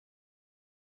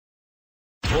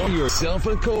Pour yourself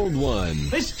a cold one.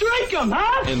 Let's strike 'em,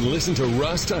 huh? And listen to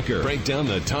Ross Tucker break down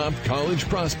the top college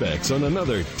prospects on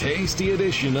another tasty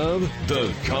edition of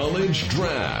The College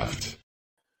Draft.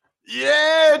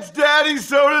 Yeah, it's Daddy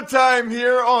Soda time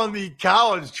here on the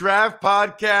College Draft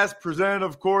Podcast, presented,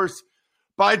 of course,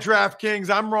 by DraftKings.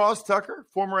 I'm Ross Tucker,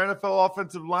 former NFL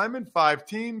offensive lineman, 5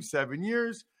 teams, 7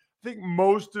 years. I think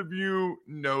most of you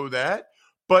know that.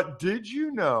 But did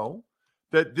you know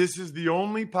that this is the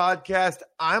only podcast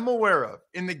I'm aware of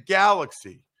in the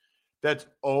galaxy that's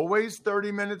always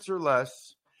 30 minutes or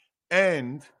less,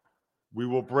 and we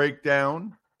will break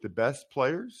down the best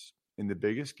players in the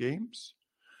biggest games.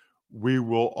 We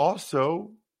will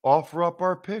also offer up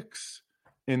our picks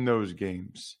in those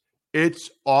games. It's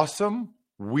awesome.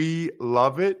 We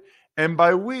love it. And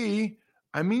by we,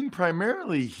 I mean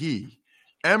primarily he,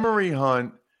 Emory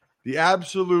Hunt, the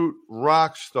absolute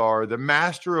rock star, the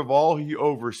master of all he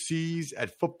oversees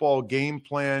at Football Game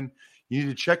Plan. You need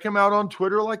to check him out on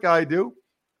Twitter like I do,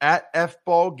 at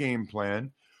FBall Game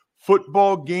Plan,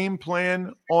 Football Game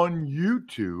Plan on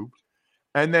YouTube,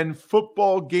 and then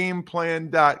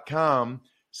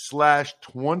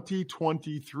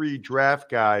footballgameplan.com/2023 draft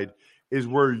guide is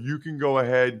where you can go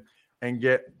ahead and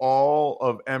get all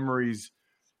of Emory's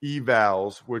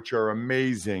evals, which are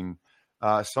amazing.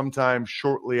 Sometime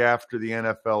shortly after the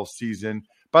NFL season.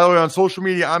 By the way, on social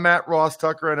media, I'm at Ross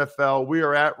Tucker NFL. We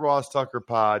are at Ross Tucker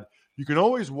Pod. You can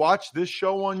always watch this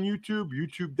show on YouTube,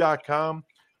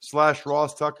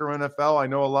 youtube.com/Ross Tucker NFL. I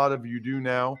know a lot of you do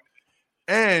now.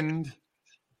 And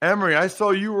Emory, I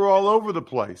saw you were all over the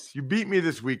place. You beat me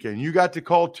this weekend. You got to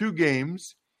call 2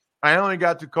 games. I only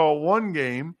got to call 1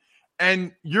 game.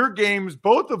 And your games,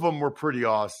 both of them were pretty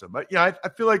awesome. But, I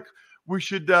feel like we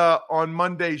should, on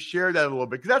Monday, share that a little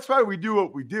bit, because that's why we do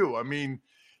what we do. I mean,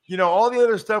 all the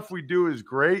other stuff we do is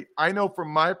great. I know from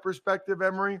my perspective,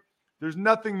 Emory, there's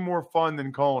nothing more fun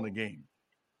than calling a game.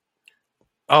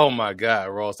 Oh, my God,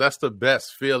 Ross. That's the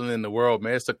best feeling in the world,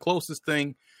 man. It's the closest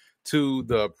thing to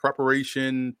the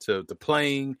preparation, to the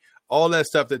playing, all that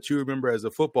stuff that you remember as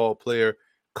a football player.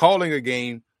 Calling a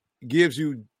game gives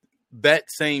you that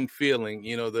same feeling,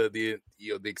 the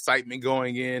excitement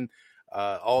going in.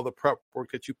 All the prep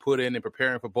work that you put in and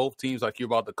preparing for both teams, like you're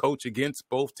about to coach against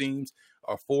both teams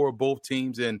or for both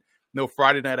teams. And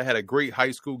Friday night I had a great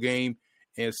high school game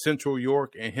in Central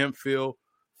York and Hempfield.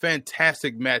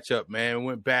 Fantastic matchup, man.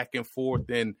 Went back and forth,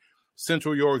 and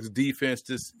Central York's defense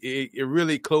it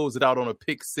really closed it out on a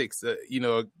pick 6.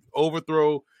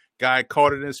 Overthrow, guy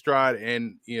caught it in stride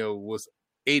and was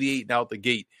 88 out the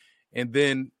gate. And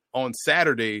then on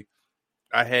Saturday,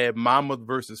 I had Monmouth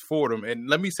versus Fordham. And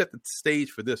let me set the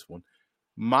stage for this one.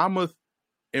 Monmouth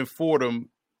and Fordham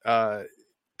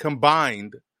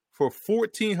combined for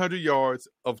 1,400 yards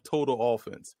of total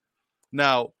offense.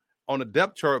 Now, on the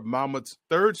depth chart, Monmouth's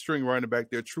third-string running back,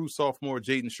 their true sophomore,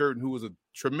 Jaden Shurton, who was a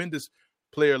tremendous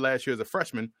player last year as a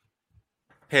freshman,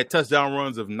 had touchdown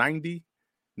runs of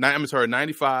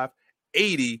 95,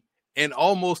 80, and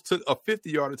almost took a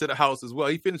 50-yarder to the house as well.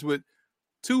 He finished with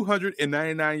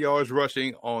 299 yards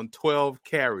rushing on 12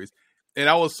 carries. And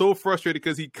I was so frustrated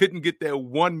because he couldn't get that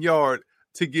 1 yard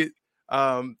to get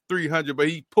 300, but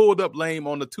he pulled up lame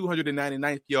on the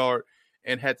 299th yard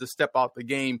and had to step out the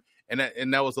game. And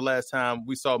that was the last time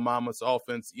we saw Monmouth's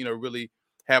offense, really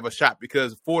have a shot,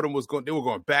 because Fordham were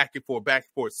going back and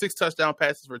forth. 6 touchdown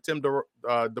passes for Tim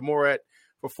DeMorat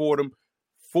for Fordham,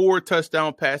 4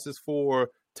 touchdown passes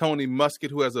for Tony Muskett,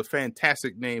 who has a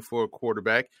fantastic name for a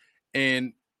quarterback.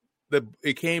 And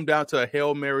it came down to a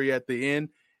Hail Mary at the end,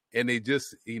 and they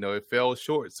just, it fell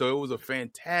short. So it was a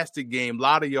fantastic game, a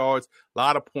lot of yards, a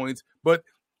lot of points. But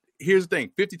here's the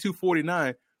thing,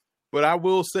 52-49. But I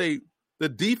will say the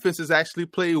defenses actually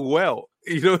played well,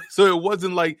 so it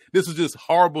wasn't like this was just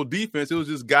horrible defense. It was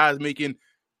just guys making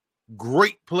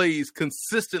great plays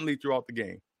consistently throughout the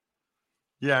game.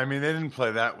 Yeah, I mean, they didn't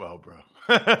play that well, bro.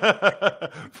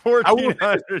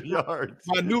 1,400 yards.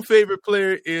 My new favorite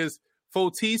player is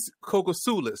Fotis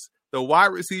Kokosoulis, the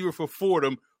wide receiver for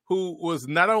Fordham, who was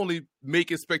not only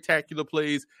making spectacular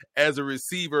plays as a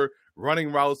receiver,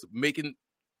 running routes, making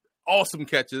awesome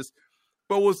catches,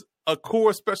 but was a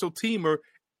core special teamer,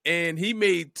 and he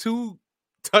made 2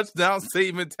 touchdown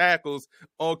saving tackles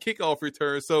on kickoff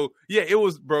returns. So, yeah, it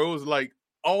was like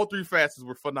all 3 facets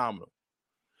were phenomenal.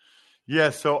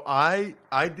 Yeah, so I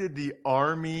did the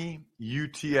Army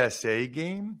UTSA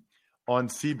game on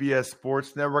CBS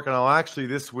Sports Network, and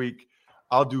this week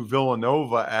I'll do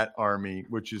Villanova at Army,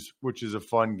 which is a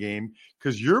fun game,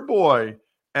 because your boy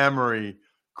Emory,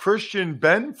 Christian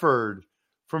Benford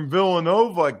from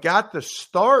Villanova, got the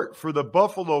start for the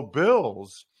Buffalo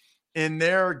Bills in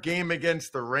their game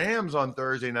against the Rams on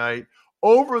Thursday night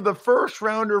over the first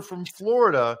rounder from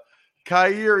Florida.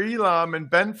 Kaiir Elam and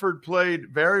Benford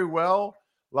played very well.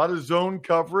 A lot of zone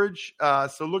coverage.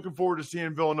 So looking forward to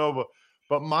seeing Villanova.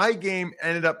 But my game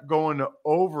ended up going to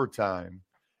overtime.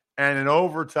 And in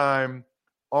overtime,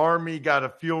 Army got a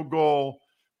field goal.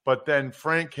 But then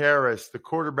Frank Harris, the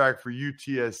quarterback for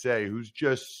UTSA, who's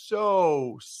just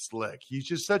so slick. He's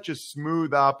just such a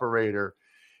smooth operator.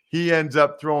 He ends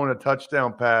up throwing a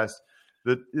touchdown pass.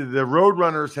 The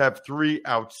Roadrunners have 3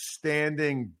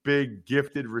 outstanding, big,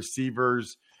 gifted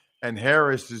receivers, and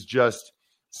Harris is just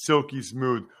silky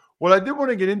smooth. What I did want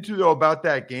to get into, though, about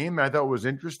that game, I thought was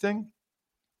interesting,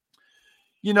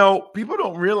 people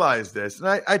don't realize this, and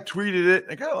I tweeted it,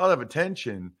 and I got a lot of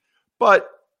attention, but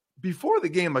before the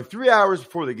game, like 3 hours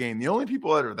before the game, the only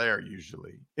people that are there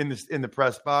usually in the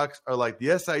press box are like the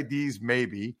SIDs,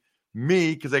 maybe,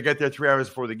 me, because I get there 3 hours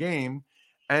before the game,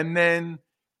 and then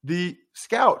the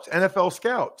scouts, NFL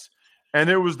scouts.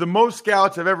 And it was the most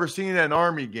scouts I've ever seen at an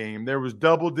Army game. There was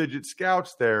double-digit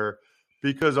scouts there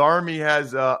because Army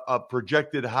has a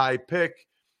projected high pick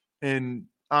in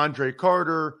Andre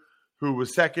Carter, who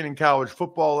was second in college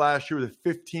football last year with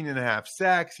 15.5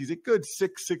 sacks. He's a good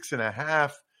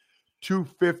 6'6.5",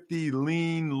 250,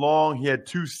 lean, long. He had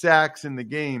 2 sacks in the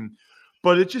game.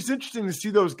 But it's just interesting to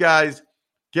see those guys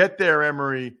get there,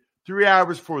 Emory, 3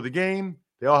 hours before the game.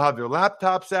 They all have their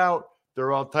laptops out.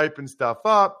 They're all typing stuff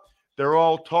up. They're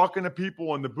all talking to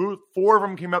people in the booth. 4 of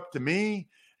them came up to me,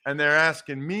 and they're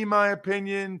asking me my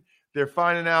opinion. They're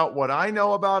finding out what I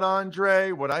know about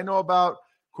Andre, what I know about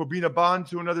Corbina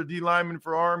Bontu, another D lineman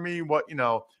for Army, what,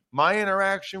 my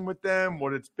interaction with them,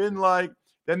 what it's been like.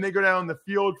 Then they go down the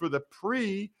field for the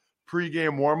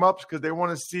pre-game warm-ups because they want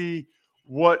to see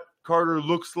what Carter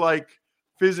looks like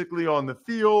physically on the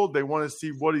field. They want to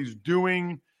see what he's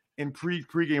doing in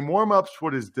pre-game warm-ups,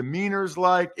 what his demeanor's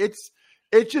like. It's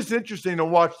just interesting to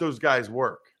watch those guys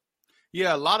work.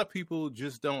 Yeah, a lot of people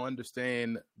just don't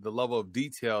understand the level of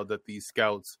detail that these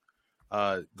scouts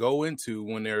go into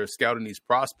when they're scouting these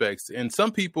prospects. And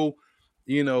some people,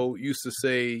 used to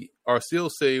say or still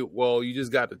say, well, you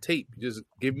just got the tape. Just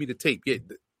give me the tape. Yeah,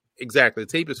 exactly.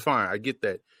 The tape is fine. I get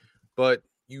that. But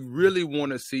you really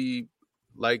want to see,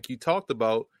 like you talked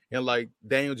about, and like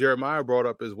Daniel Jeremiah brought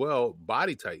up as well,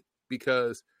 body type,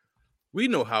 because we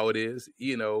know how it is.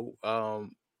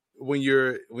 When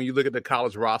you look at the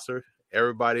college roster,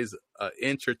 everybody's an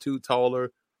inch or 2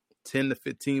 taller, 10 to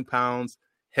 15 pounds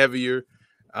heavier.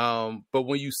 But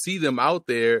when you see them out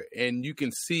there and you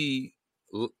can see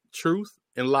truth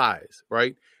and lies,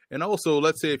 right? And also,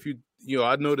 let's say if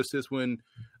I noticed this when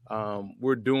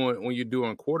you're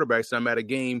doing quarterbacks. I'm at a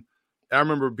game. I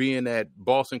remember being at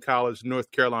Boston College,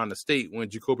 North Carolina State, when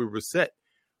Jacoby Brissett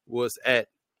was at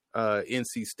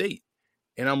NC State.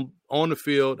 And I'm on the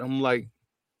field. I'm like,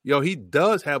 he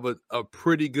does have a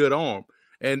pretty good arm.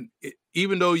 And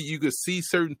even though you could see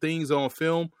certain things on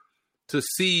film, to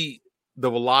see the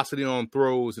velocity on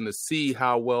throws and to see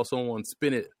how well someone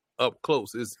spin it up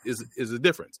close is a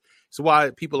difference. It's why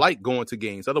people like going to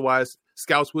games. Otherwise,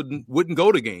 scouts wouldn't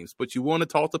go to games. But you want to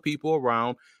talk to people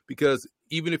around, because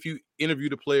even if you interview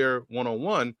the player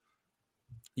one-on-one,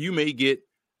 you may get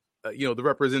the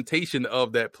representation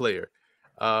of that player.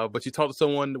 But you talk to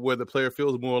someone where the player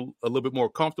feels a little bit more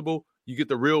comfortable, you get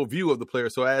the real view of the player.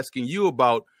 So asking you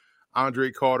about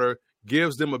Andre Carter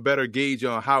gives them a better gauge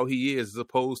on how he is, as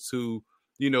opposed to,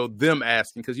 them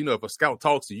asking. Because, if a scout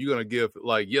talks to you, you're going to give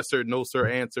like yes, sir, no, sir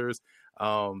answers.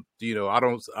 I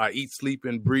eat, sleep,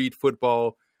 and breed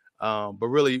football. But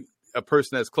really, a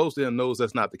person that's close to him knows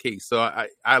that's not the case. So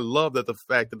I love that the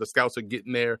fact that the scouts are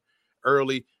getting there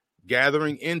early,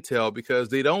 gathering intel, because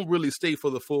they don't really stay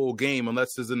for the full game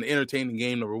unless it's an entertaining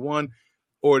game, number one,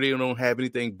 or they don't have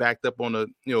anything backed up on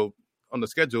the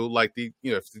schedule. Like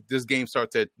if this game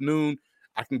starts at noon,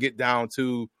 I can get down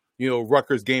to,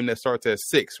 Rutgers game that starts at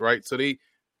 6, right? So they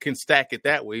can stack it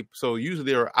that way. So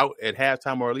usually they're out at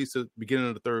halftime or at least the beginning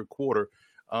of the third quarter.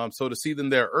 So to see them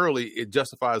there early, it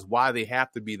justifies why they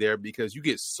have to be there, because you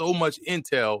get so much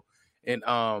intel and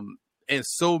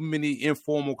so many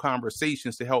informal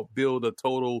conversations to help build a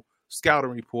total scouting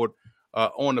report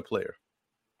on the player.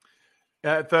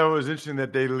 Yeah, I thought it was interesting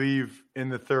that they leave in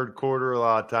the third quarter a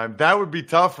lot of time. That would be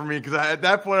tough for me, because at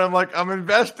that point I'm like, I'm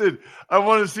invested. I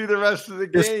want to see the rest of the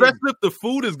game. Especially if the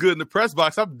food is good in the press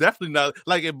box. I'm definitely not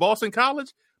like at Boston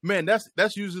College. Man,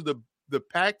 that's usually the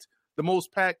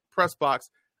most packed press box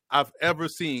I've ever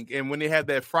seen. And when they have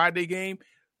that Friday game,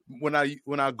 when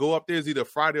I go up there, it's either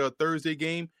Friday or Thursday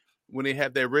game. When they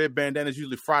have that red bandana, it's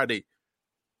usually Friday.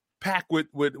 Packed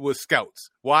with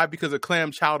scouts. Why? Because the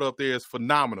clam chowder up there is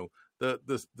phenomenal.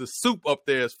 the soup up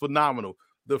there is phenomenal.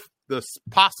 The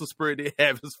pasta spread they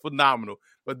have is phenomenal.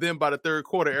 But then by the third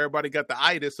quarter, everybody got the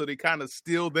itis, so they kind of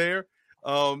still there.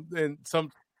 And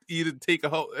some either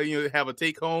have a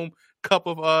take home cup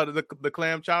of the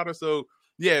clam chowder. So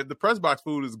yeah, the press box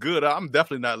food is good. I'm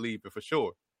definitely not leaving for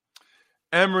sure.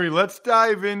 Emory, let's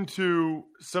dive into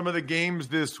some of the games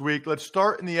this week. Let's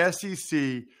start in the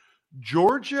SEC,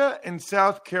 Georgia and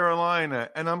South Carolina.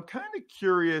 And I'm kind of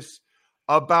curious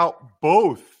about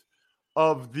both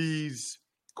of these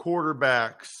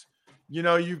quarterbacks. You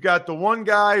know, you've got the one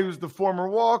guy who's the former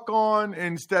walk-on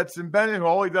and Stetson Bennett, who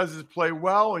all he does is play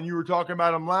well. And you were talking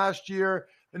about him last year.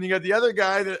 And you got the other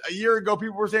guy that a year ago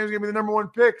people were saying was going to be the number one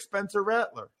pick, Spencer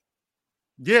Rattler.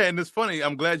 Yeah, and it's funny.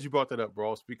 I'm glad you brought that up,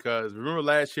 Ross, because remember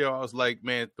last year I was like,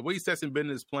 man, the way Stetson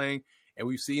Bennett is playing, and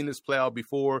we've seen this play out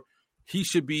before, he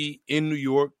should be in New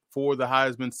York for the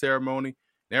Heisman ceremony.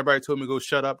 And everybody told me, go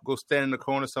shut up, go stand in the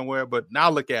corner somewhere. But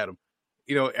now look at him.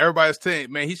 You know, everybody's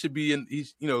saying, man, he should be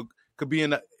could be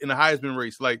in the Heisman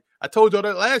race. Like I told y'all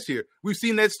that last year. We've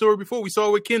seen that story before. We saw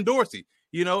it with Ken Dorsey,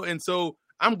 you know, and so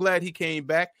I'm glad he came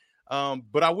back.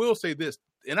 But I will say this,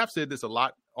 and I've said this a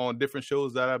lot on different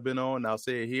shows that I've been on, and I'll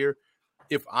say it here.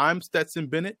 If I'm Stetson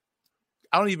Bennett,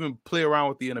 I don't even play around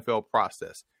with the NFL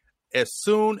process. As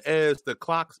soon as the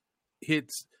clock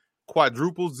hits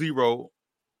quadruple zero,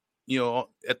 you know,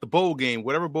 at the bowl game,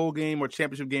 whatever bowl game or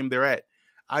championship game they're at,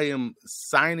 I am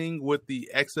signing with the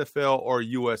XFL or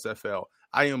USFL.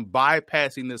 I am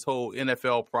bypassing this whole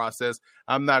NFL process.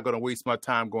 I'm not going to waste my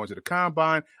time going to the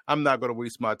combine. I'm not going to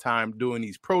waste my time doing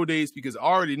these pro days because I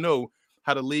already know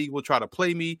how the league will try to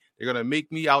play me. They're going to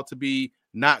make me out to be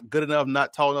not good enough,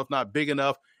 not tall enough, not big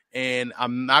enough, and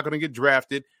I'm not going to get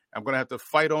drafted. I'm going to have to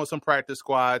fight on some practice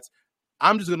squads.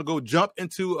 I'm just going to go jump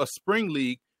into a spring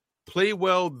league, play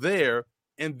well there,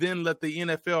 and then let the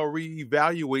NFL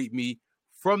reevaluate me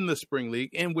from the spring league,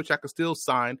 in which I could still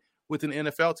sign with an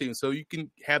NFL team. So you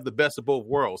can have the best of both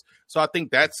worlds. So I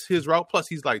think that's his route. Plus,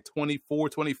 he's like 24,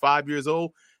 25 years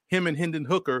old. Him and Hendon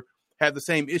Hooker have the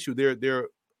same issue. They're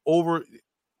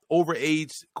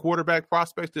overaged quarterback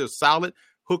prospects. They're solid.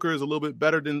 Hooker is a little bit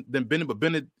better than Bennett, but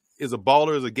Bennett is a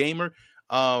baller, is a gamer,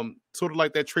 sort of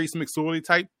like that Trace McSorley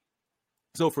type.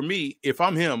 So for me, if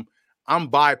I'm him, I'm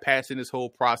bypassing this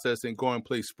whole process and going and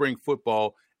play spring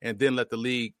football and then let the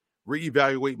league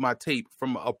reevaluate my tape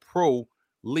from a pro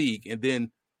league, and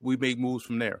then we make moves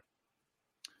from there.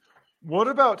 What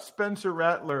about Spencer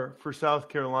Rattler for South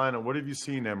Carolina? What have you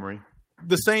seen, Emory?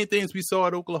 The same things we saw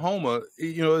at Oklahoma.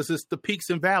 You know, it's just the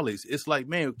peaks and valleys. It's like,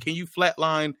 man, can you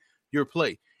flatline your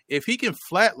play? If he can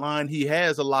flatline, he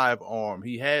has a live arm.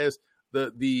 He has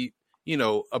the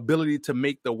ability to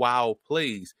make the wild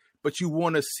plays, but you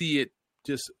want to see it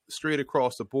just straight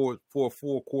across the board for a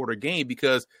 4-quarter game,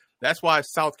 because that's why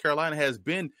South Carolina has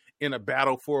been in a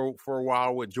battle for a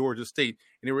while with Georgia State.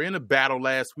 And they were in a battle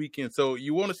last weekend. So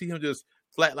you want to see him just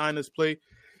flatline this play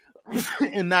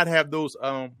and not have those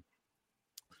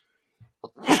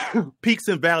peaks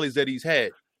and valleys that he's had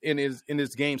in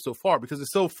his game so far, because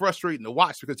it's so frustrating to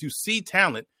watch, because you see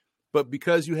talent, but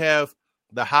because you have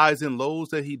the highs and lows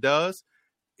that he does,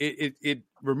 it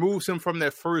removes him from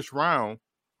that first round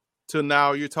to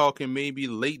now you're talking maybe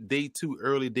late day 2,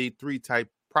 early day 3 type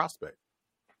prospect.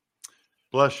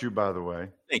 Bless you, by the way.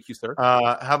 Thank you, sir.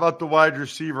 How about the wide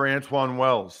receiver, Antoine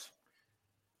Wells?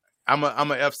 I'm a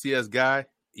FCS guy,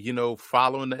 you know,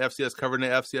 following the FCS, covering the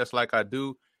FCS like I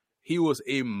do. He was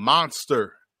a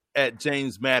monster at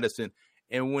James Madison.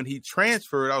 And when he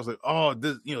transferred, I was like, oh,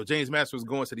 this, you know, James Madison was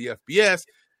going to the FBS.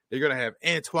 They're going to have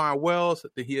Antoine Wells.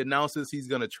 That he announces he's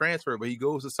going to transfer, but he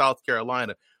goes to South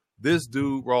Carolina. This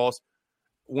dude, Ross,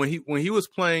 when he was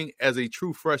playing as a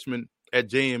true freshman at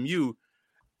JMU,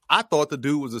 I thought the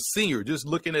dude was a senior, just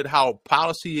looking at how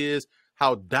polished he is,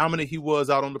 how dominant he was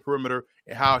out on the perimeter,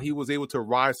 and how he was able to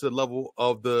rise to the level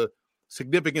of the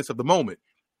significance of the moment.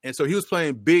 And so he was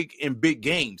playing big in big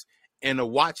games. And to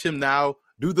watch him now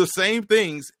do the same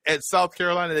things at South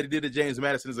Carolina that he did at James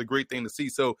Madison is a great thing to see.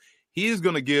 So he is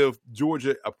going to give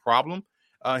Georgia a problem.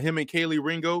 Him and Kaylee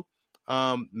Ringo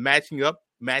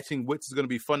matching wits is going to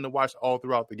be fun to watch all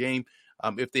throughout the game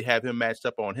if they have him matched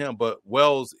up on him. But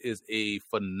Wells is a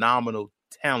phenomenal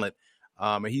talent,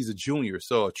 and he's a junior,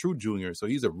 so a true junior. So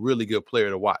he's a really good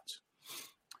player to watch.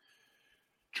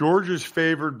 Georgia's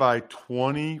favored by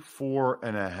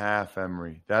 24.5,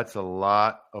 Emory. That's a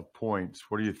lot of points.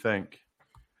 What do you think?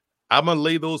 I'm going to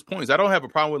lay those points. I don't have a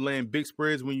problem with laying big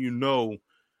spreads when you know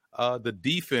the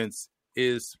defense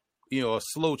is, you know, a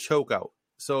slow chokeout.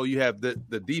 So you have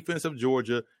the defense of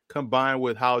Georgia combined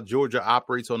with how Georgia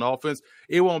operates on offense,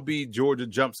 it won't be Georgia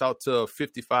jumps out to a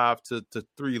 55-3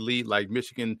 lead like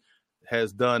Michigan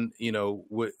has done,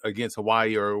 against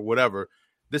Hawaii or whatever.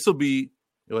 This will be,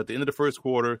 at the end of the first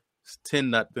quarter, it's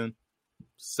 10-0.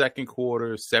 Second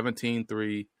quarter,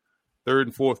 17-3. Third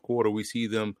and fourth quarter, we see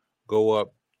them go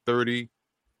up 30-10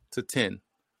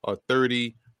 or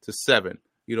 30-7,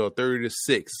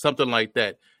 30-6, something like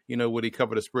that, where they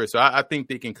cover the spread. So I think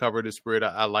they can cover the spread.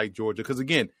 I like Georgia because,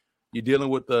 again, you're dealing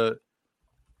with the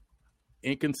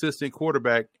inconsistent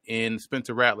quarterback in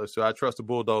Spencer Rattler. So I trust the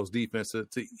Bulldogs defense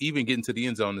to even get into the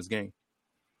end zone this game.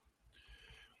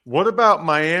 What about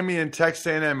Miami and Texas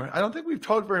A&M? I don't think we've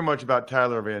talked very much about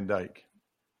Tyler Van Dyke.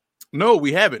 No,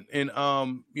 we haven't. And,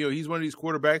 he's one of these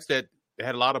quarterbacks that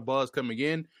had a lot of buzz coming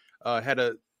in, had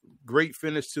a great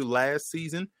finish to last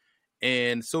season.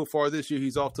 And so far this year,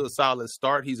 he's off to a solid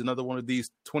start. He's another one of these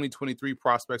 2023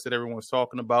 prospects that everyone's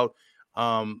talking about.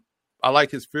 I like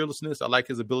his fearlessness. I like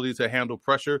his ability to handle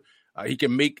pressure. He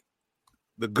can make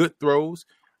the good throws,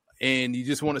 and you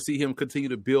just want to see him continue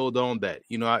to build on that.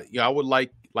 I would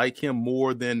like him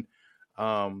more than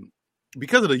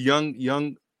because of the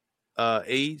young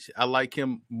age. I like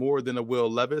him more than a Will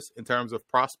Levis in terms of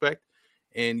prospect.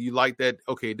 And you like that,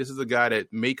 okay, this is a guy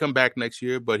that may come back next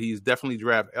year, but he's definitely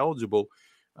draft eligible,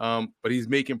 but he's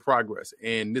making progress.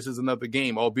 And this is another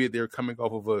game, albeit they're coming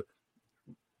off of a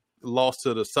loss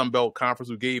to the Sun Belt Conference,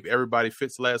 who gave everybody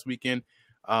fits last weekend.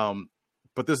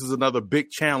 But this is another big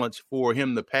challenge for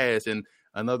him to pass and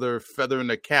another feather in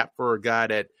the cap for a guy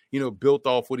that, built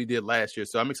off what he did last year.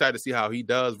 So I'm excited to see how he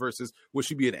does versus what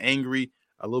should be an angry,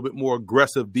 a little bit more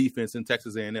aggressive defense in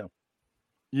Texas A&M.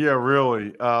 Yeah,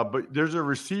 really. But there's a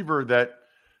receiver that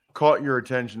caught your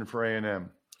attention for A&M.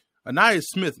 Ainias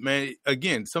Smith, man.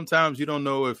 Again, sometimes you don't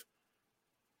know if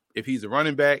he's a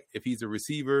running back, if he's a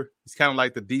receiver. He's kind of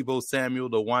like the Deebo Samuel,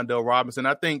 the Wan'Dale Robinson.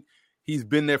 I think he's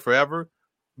been there forever.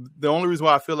 The only reason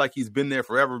why I feel like he's been there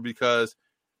forever because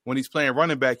when he's playing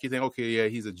running back, you think, okay, yeah,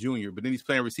 he's a junior. But then he's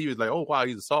playing receivers like, oh, wow,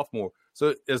 he's a sophomore.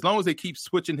 So as long as they keep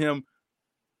switching him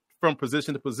from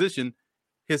position to position,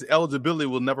 his eligibility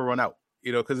will never run out.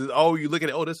 Because you look at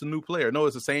it, this is a new player. No,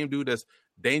 it's the same dude that's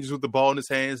dangerous with the ball in his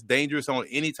hands, dangerous on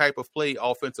any type of play,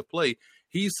 offensive play.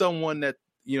 He's someone that,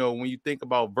 when you think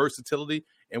about versatility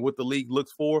and what the league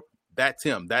looks for, that's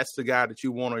him. That's the guy that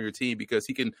you want on your team because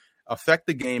he can affect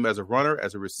the game as a runner,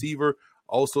 as a receiver,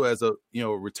 also as a,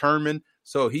 returnman.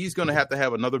 So he's going to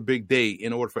have another big day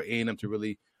in order for A&M to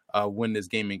really win this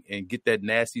game and get that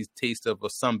nasty taste of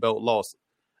a Sun Belt loss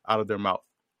out of their mouth.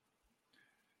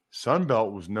 Sun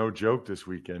Belt was no joke this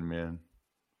weekend, man.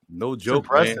 No joke,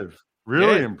 impressive. Man.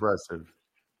 Really impressive.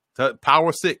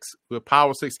 Power 6. We're a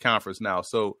Power 6 conference now.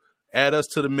 So add us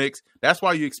to the mix. That's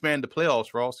why you expand the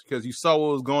playoffs, Ross, because you saw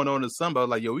what was going on in the Sun Belt.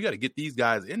 Like, we got to get these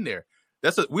guys in there.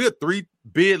 We're a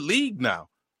 3-bid league now.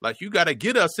 Like, you got to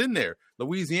get us in there.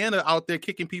 Louisiana out there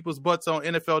kicking people's butts on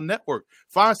NFL Network.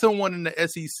 Find someone in the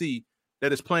SEC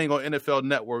that is playing on NFL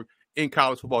Network in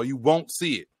college football. You won't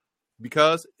see it.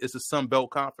 Because it's a Sun Belt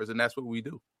Conference, and that's what we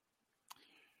do.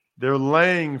 They're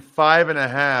laying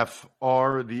 5.5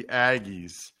 are the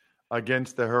Aggies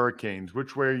against the Hurricanes.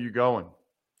 Which way are you going?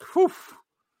 Whew.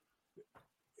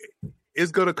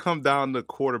 It's going to come down to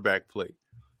quarterback play.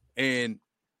 And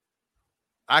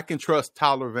I can trust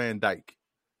Tyler Van Dyke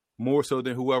more so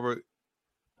than whoever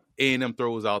A&M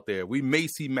throws out there. We may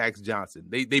see Max Johnson.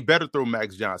 They better throw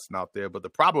Max Johnson out there, but the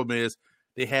problem is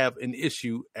they have an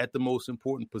issue at the most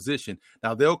important position.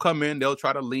 Now, they'll come in, they'll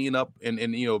try to lean up and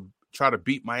try to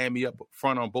beat Miami up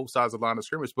front on both sides of the line of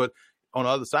scrimmage. But on the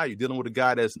other side, you're dealing with a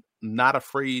guy that's not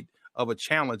afraid of a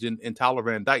challenge in Tyler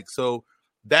Van Dyke. So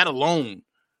that alone,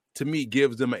 to me,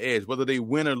 gives them an edge. Whether they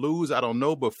win or lose, I don't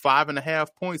know. But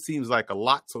 5.5 points seems like a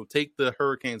lot. So take the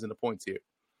Hurricanes and the points here.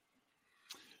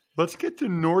 Let's get to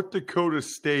North Dakota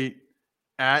State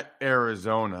at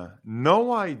Arizona.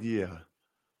 No idea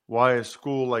why a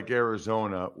school like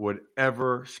Arizona would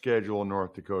ever schedule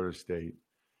North Dakota State.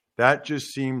 That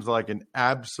just seems like an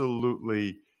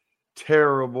absolutely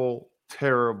terrible,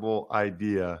 terrible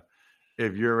idea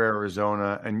if you're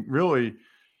Arizona. And really,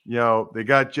 they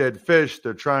got Jed Fish.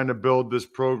 They're trying to build this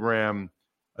program.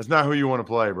 That's not who you want to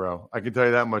play, bro. I can tell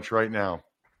you that much right now.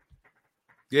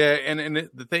 Yeah, and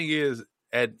the thing is,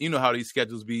 how these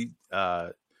schedules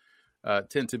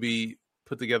tend to be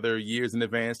put together years in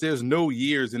advance. There's no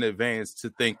years in advance to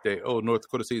think that, North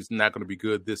Dakota State is not going to be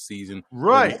good this season.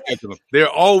 Right. They're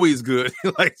always good.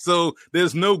 So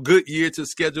there's no good year to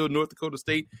schedule North Dakota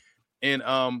State. And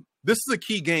this is a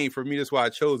key game for me. That's why I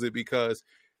chose it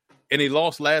and they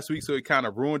lost last week, so it kind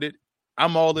of ruined it.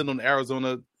 I'm all in on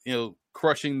Arizona,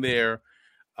 crushing their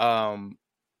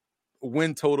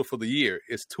win total for the year.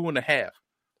 It's 2.5.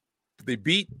 They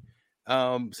beat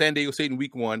San Diego State in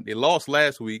week 1. They lost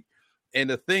last week. And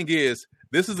the thing is,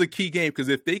 this is a key game because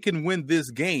if they can win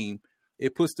this game,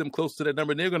 it puts them close to that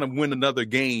number. And they're going to win another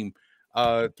game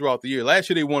throughout the year. Last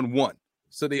year, they won 1.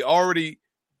 So they already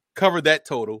covered that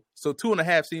total. So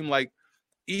 2.5 seemed like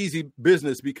easy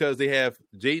business because they have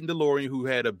Jayden DeLorean, who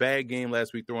had a bad game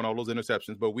last week throwing all those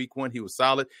interceptions. But week 1, he was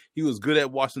solid. He was good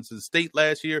at Washington State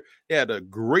last year. They had a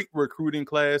great recruiting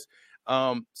class.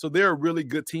 So they're a really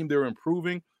good team. They're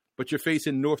improving. But you're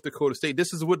facing North Dakota State.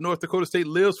 This is what North Dakota State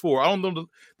lives for. I don't know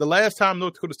the last time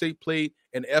North Dakota State played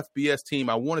an FBS team,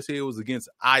 I want to say it was against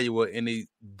Iowa, and they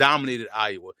dominated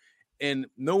Iowa. And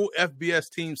no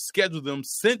FBS team scheduled them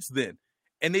since then.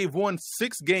 And they've won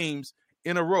 6 games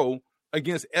in a row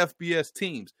against FBS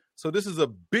teams. So this is a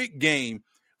big game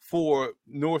for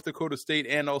North Dakota State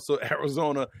and also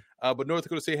Arizona. But North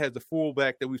Dakota State has the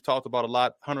fullback that we've talked about a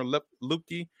lot, Hunter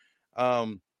Luepke.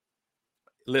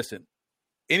 Listen,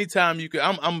 anytime you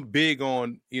can, I'm big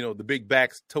on, the big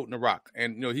backs toting the rock.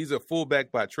 And, he's a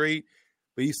fullback by trade,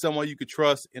 but he's someone you could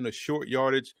trust in a short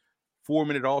yardage,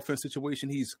 4-minute offense situation.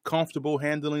 He's comfortable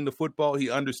handling the football. He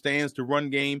understands the run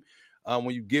game.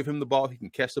 When you give him the ball, he can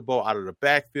catch the ball out of the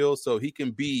backfield. So he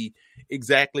can be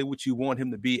exactly what you want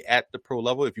him to be at the pro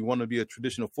level. If you want to be a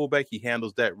traditional fullback, he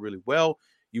handles that really well.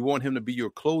 You want him to be your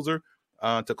closer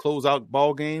to close out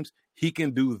ball games. He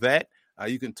can do that.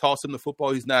 You can toss him the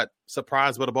football. He's not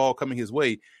surprised by the ball coming his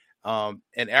way. And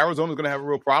Arizona's going to have a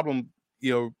real problem,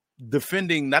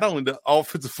 defending not only the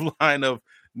offensive line of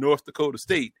North Dakota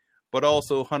State, but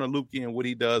also Hunter Luepke and what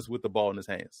he does with the ball in his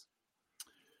hands.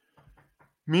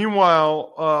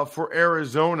 Meanwhile, for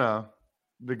Arizona,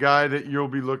 the guy that you'll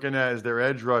be looking at is their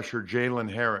edge rusher,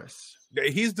 Jalen Harris.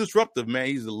 He's disruptive, man.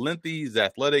 He's lengthy. He's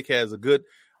athletic, has a good,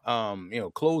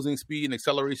 closing speed and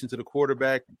acceleration to the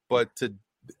quarterback. But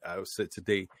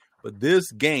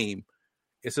this game,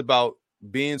 it's about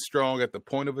being strong at the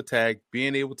point of attack,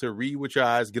 being able to read with your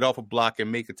eyes, get off a block,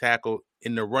 and make a tackle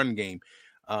in the run game.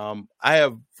 I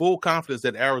have full confidence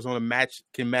that Arizona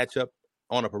can match up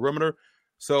on a perimeter.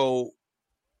 So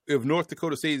if North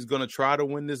Dakota State is going to try to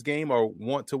win this game or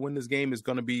want to win this game, is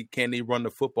going to be, can they run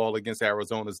the football against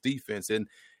Arizona's defense? And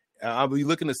I'll be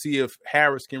looking to see if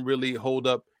Harris can really hold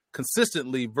up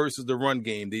consistently versus the run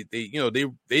game.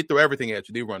 They throw everything at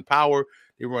you. They run power.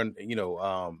 They run,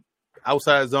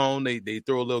 outside zone. They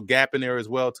throw a little gap in there as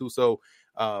well too. So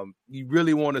you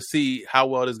really want to see how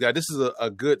well this guy. This is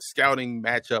a good scouting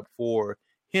matchup for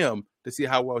him to see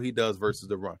how well he does versus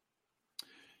the run.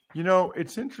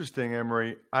 It's interesting,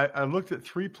 Emory. I looked at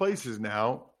 3 places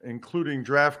now, including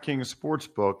DraftKings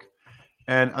Sportsbook,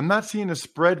 and I'm not seeing a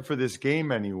spread for this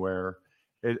game anywhere.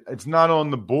 It's not on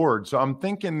the board. So I'm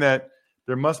thinking that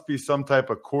there must be some type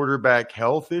of quarterback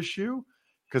health issue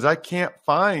because I can't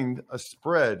find a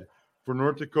spread for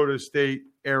North Dakota State,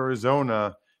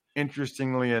 Arizona,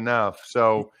 interestingly enough.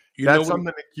 So that's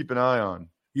something to keep an eye on.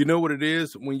 You know what it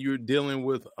is when you're dealing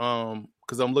with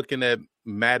because I'm looking at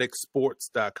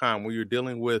MaddoxSports.com, when you're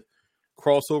dealing with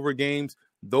crossover games,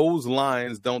 those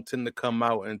lines don't tend to come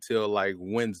out until like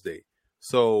Wednesday.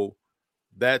 So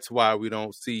that's why we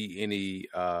don't see any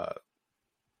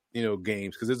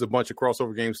games, because there's a bunch of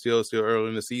crossover games still early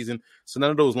in the season. So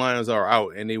none of those lines are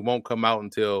out, and they won't come out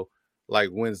until like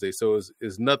Wednesday. So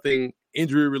it's nothing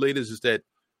injury related. It's just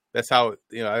that's how,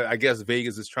 I guess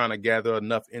Vegas is trying to gather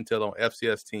enough intel on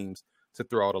FCS teams to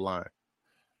throw out a line.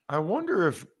 I wonder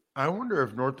if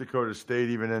North Dakota State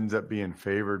even ends up being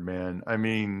favored, man. I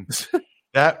mean,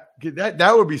 that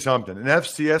would be something. An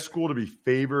FCS school to be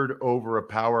favored over a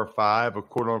Power 5, a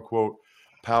quote-unquote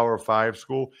Power 5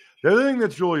 school. The other thing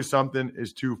that's really something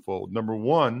is twofold. Number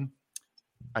one,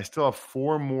 I still have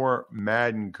 4 more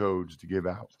Madden codes to give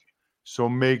out. So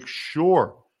make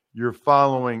sure you're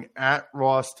following at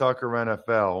Ross Tucker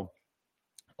NFL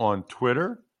on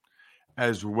Twitter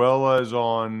as well as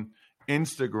on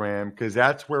Instagram, because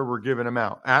that's where we're giving them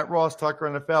out. At Ross Tucker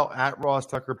NFL, at Ross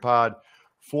Tucker Pod,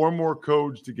 4 more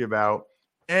codes to give out.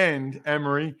 And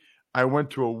Emory, I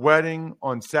went to a wedding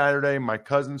on Saturday, my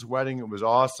cousin's wedding. It was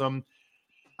awesome.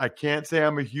 I can't say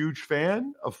I'm a huge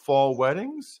fan of fall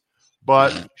weddings,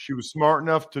 but she was smart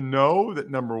enough to know that,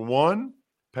 number one,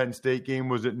 Penn State game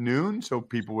was at noon, so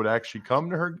people would actually come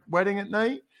to her wedding at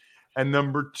night. And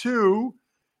number two,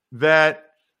 that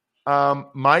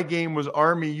my game was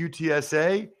Army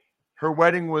UTSA. Her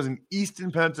wedding was in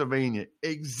Easton, Pennsylvania,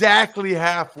 exactly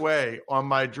halfway on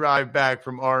my drive back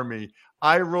from Army.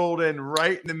 I rolled in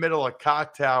right in the middle of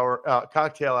cocktail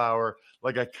hour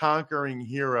like a conquering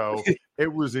hero.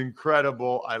 It was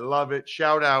incredible. I love it.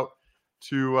 Shout out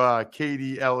to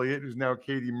Katie Elliott, who's now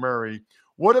Katie Murray.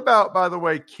 What about, by the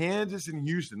way, Kansas and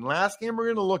Houston? Last game we're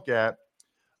going to look at,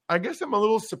 I guess I'm a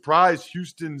little surprised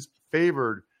Houston's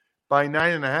favored by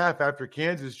 9.5 after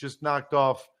Kansas just knocked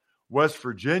off West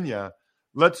Virginia.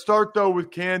 Let's start, though, with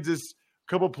Kansas.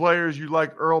 A couple players you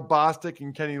like, Earl Bostic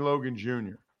and Kenny Logan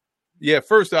Jr. Yeah,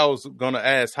 first I was going to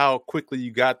ask how quickly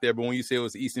you got there, but when you say it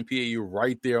was Eastern PA, you're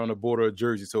right there on the border of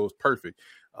Jersey, so it was perfect.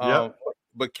 Yep.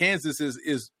 But Kansas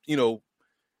is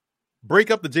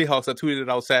break up the Jayhawks. I tweeted it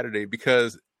out Saturday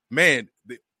because, man,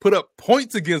 they put up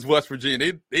points against West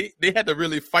Virginia. They had to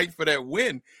really fight for that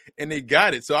win, and they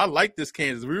got it. So I like this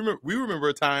Kansas. We remember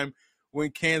a time when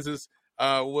Kansas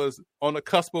was on the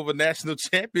cusp of a national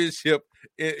championship,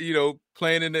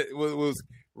 playing in it was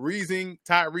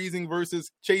Todd Reesing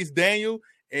versus Chase Daniel,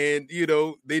 and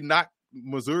they knocked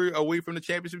Missouri away from the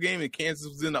championship game, and Kansas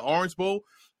was in the Orange Bowl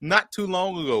not too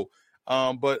long ago.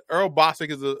 But Earl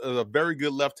Bostic is a very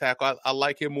good left tackle. I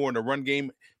like him more in the run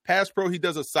game. Pass pro, he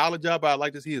does a solid job, but I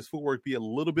like to see his footwork be a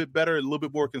little bit better, a little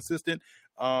bit more consistent.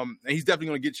 And he's definitely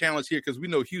going to get challenged here because we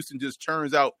know Houston just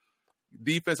churns out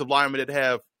defensive linemen that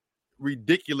have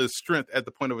ridiculous strength at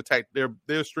the point of attack.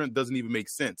 Their strength doesn't even make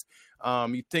sense.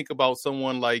 You think about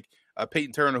someone like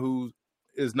Peyton Turner, who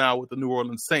is now with the New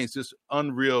Orleans Saints, just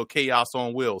unreal chaos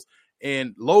on wheels.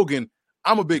 And Logan,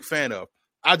 I'm a big fan of.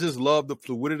 I just love the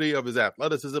fluidity of his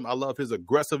athleticism. I love his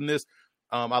aggressiveness.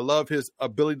 I love his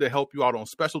ability to help you out on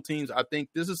special teams. I think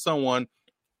this is someone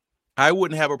I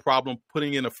wouldn't have a problem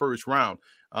putting in the first round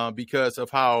because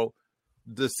of how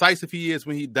decisive he is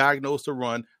when he diagnosed a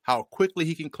run, how quickly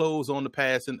he can close on the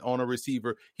pass and on a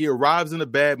receiver. He arrives in a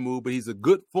bad mood, but he's a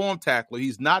good form tackler.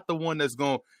 He's not the one that's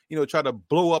going to try to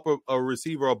blow up a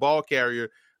receiver or a ball carrier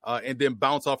and then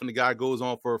bounce off and the guy goes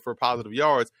on for positive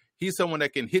yards. He's someone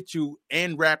that can hit you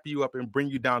and wrap you up and bring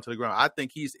you down to the ground. I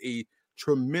think he's a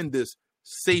tremendous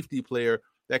safety player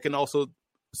that can also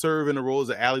serve in the role as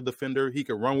an alley defender. He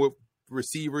can run with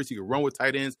receivers. He can run with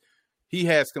tight ends. He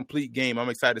has complete game. I'm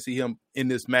excited to see him in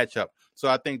this matchup. So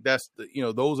I think that's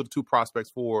those are the two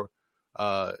prospects for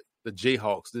the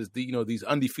Jayhawks. These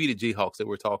undefeated Jayhawks that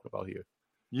we're talking about here.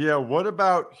 Yeah. What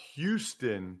about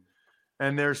Houston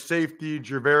and their safety,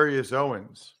 Gervarius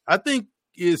Owens? I think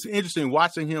it's interesting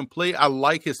watching him play. I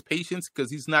like his patience because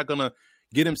he's not going to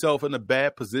get himself in a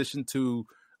bad position to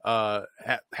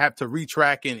have to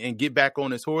retrack and get back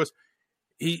on his horse.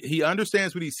 He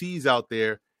understands what he sees out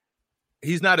there.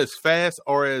 He's not as fast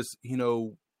or as,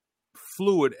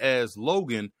 fluid as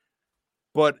Logan.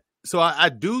 But so I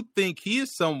do think he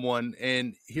is someone,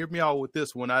 and hear me out with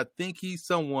this one, I think he's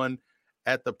someone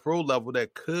at the pro level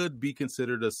that could be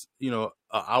considered a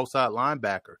outside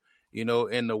linebacker,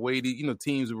 and the way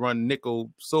teams run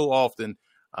nickel so often.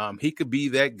 He could be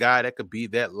that guy that could be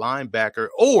that linebacker.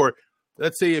 Or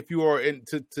let's say if you are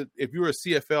if you're a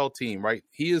CFL team, right?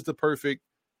 He is the perfect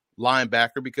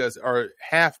linebacker or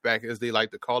halfback, as they like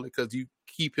to call it, because you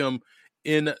keep him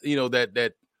in,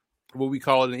 that what we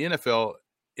call it in the NFL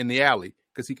in the alley,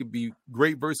 because he could be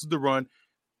great versus the run.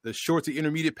 The short to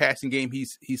intermediate passing game,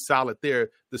 he's solid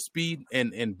there. The speed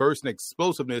and burst and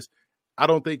explosiveness, I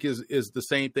don't think is the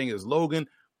same thing as Logan,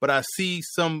 but I see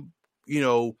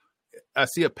I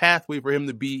see a pathway for him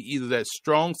to be either that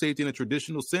strong safety in a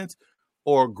traditional sense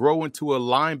or grow into a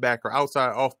linebacker,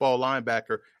 outside off-ball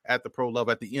linebacker at the pro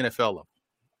level, at the NFL level.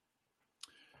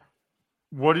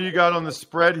 What do you got on the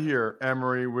spread here,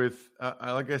 Emory, with,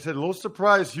 like I said, a little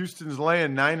surprised Houston's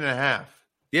laying 9.5.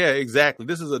 Yeah, exactly.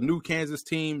 This is a new Kansas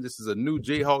team. This is a new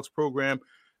Jayhawks program.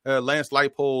 Lance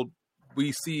Leipold,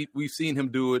 we've seen him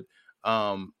do it.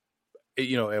 At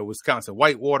Wisconsin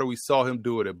Whitewater, we saw him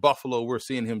do it. At Buffalo, we're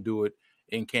seeing him do it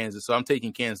in Kansas. So I'm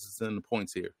taking Kansas in the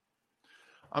points here.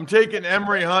 I'm taking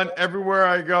Emory Hunt everywhere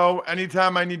I go.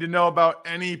 Anytime I need to know about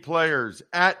any players,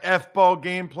 at FBall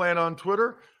Game Plan on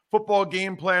Twitter, Football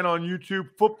Game Plan on YouTube,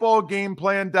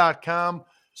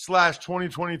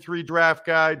 footballgameplan.com/2023 draft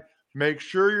guide. Make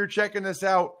sure you're checking us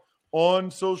out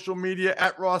on social media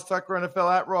at Ross Tucker NFL,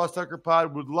 at Ross Tucker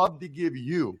Pod. Would love to give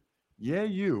you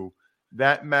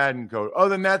that Madden code. Other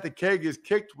than that, the keg is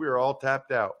kicked. We are all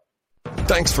tapped out.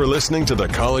 Thanks for listening to the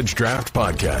College Draft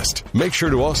Podcast. Make sure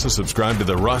to also subscribe to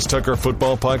the Ross Tucker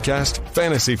Football Podcast,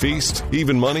 Fantasy Feast,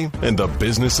 Even Money, and The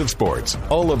Business of Sports.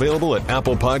 All available at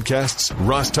Apple Podcasts,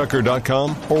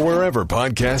 rosstucker.com, or wherever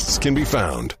podcasts can be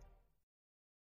found.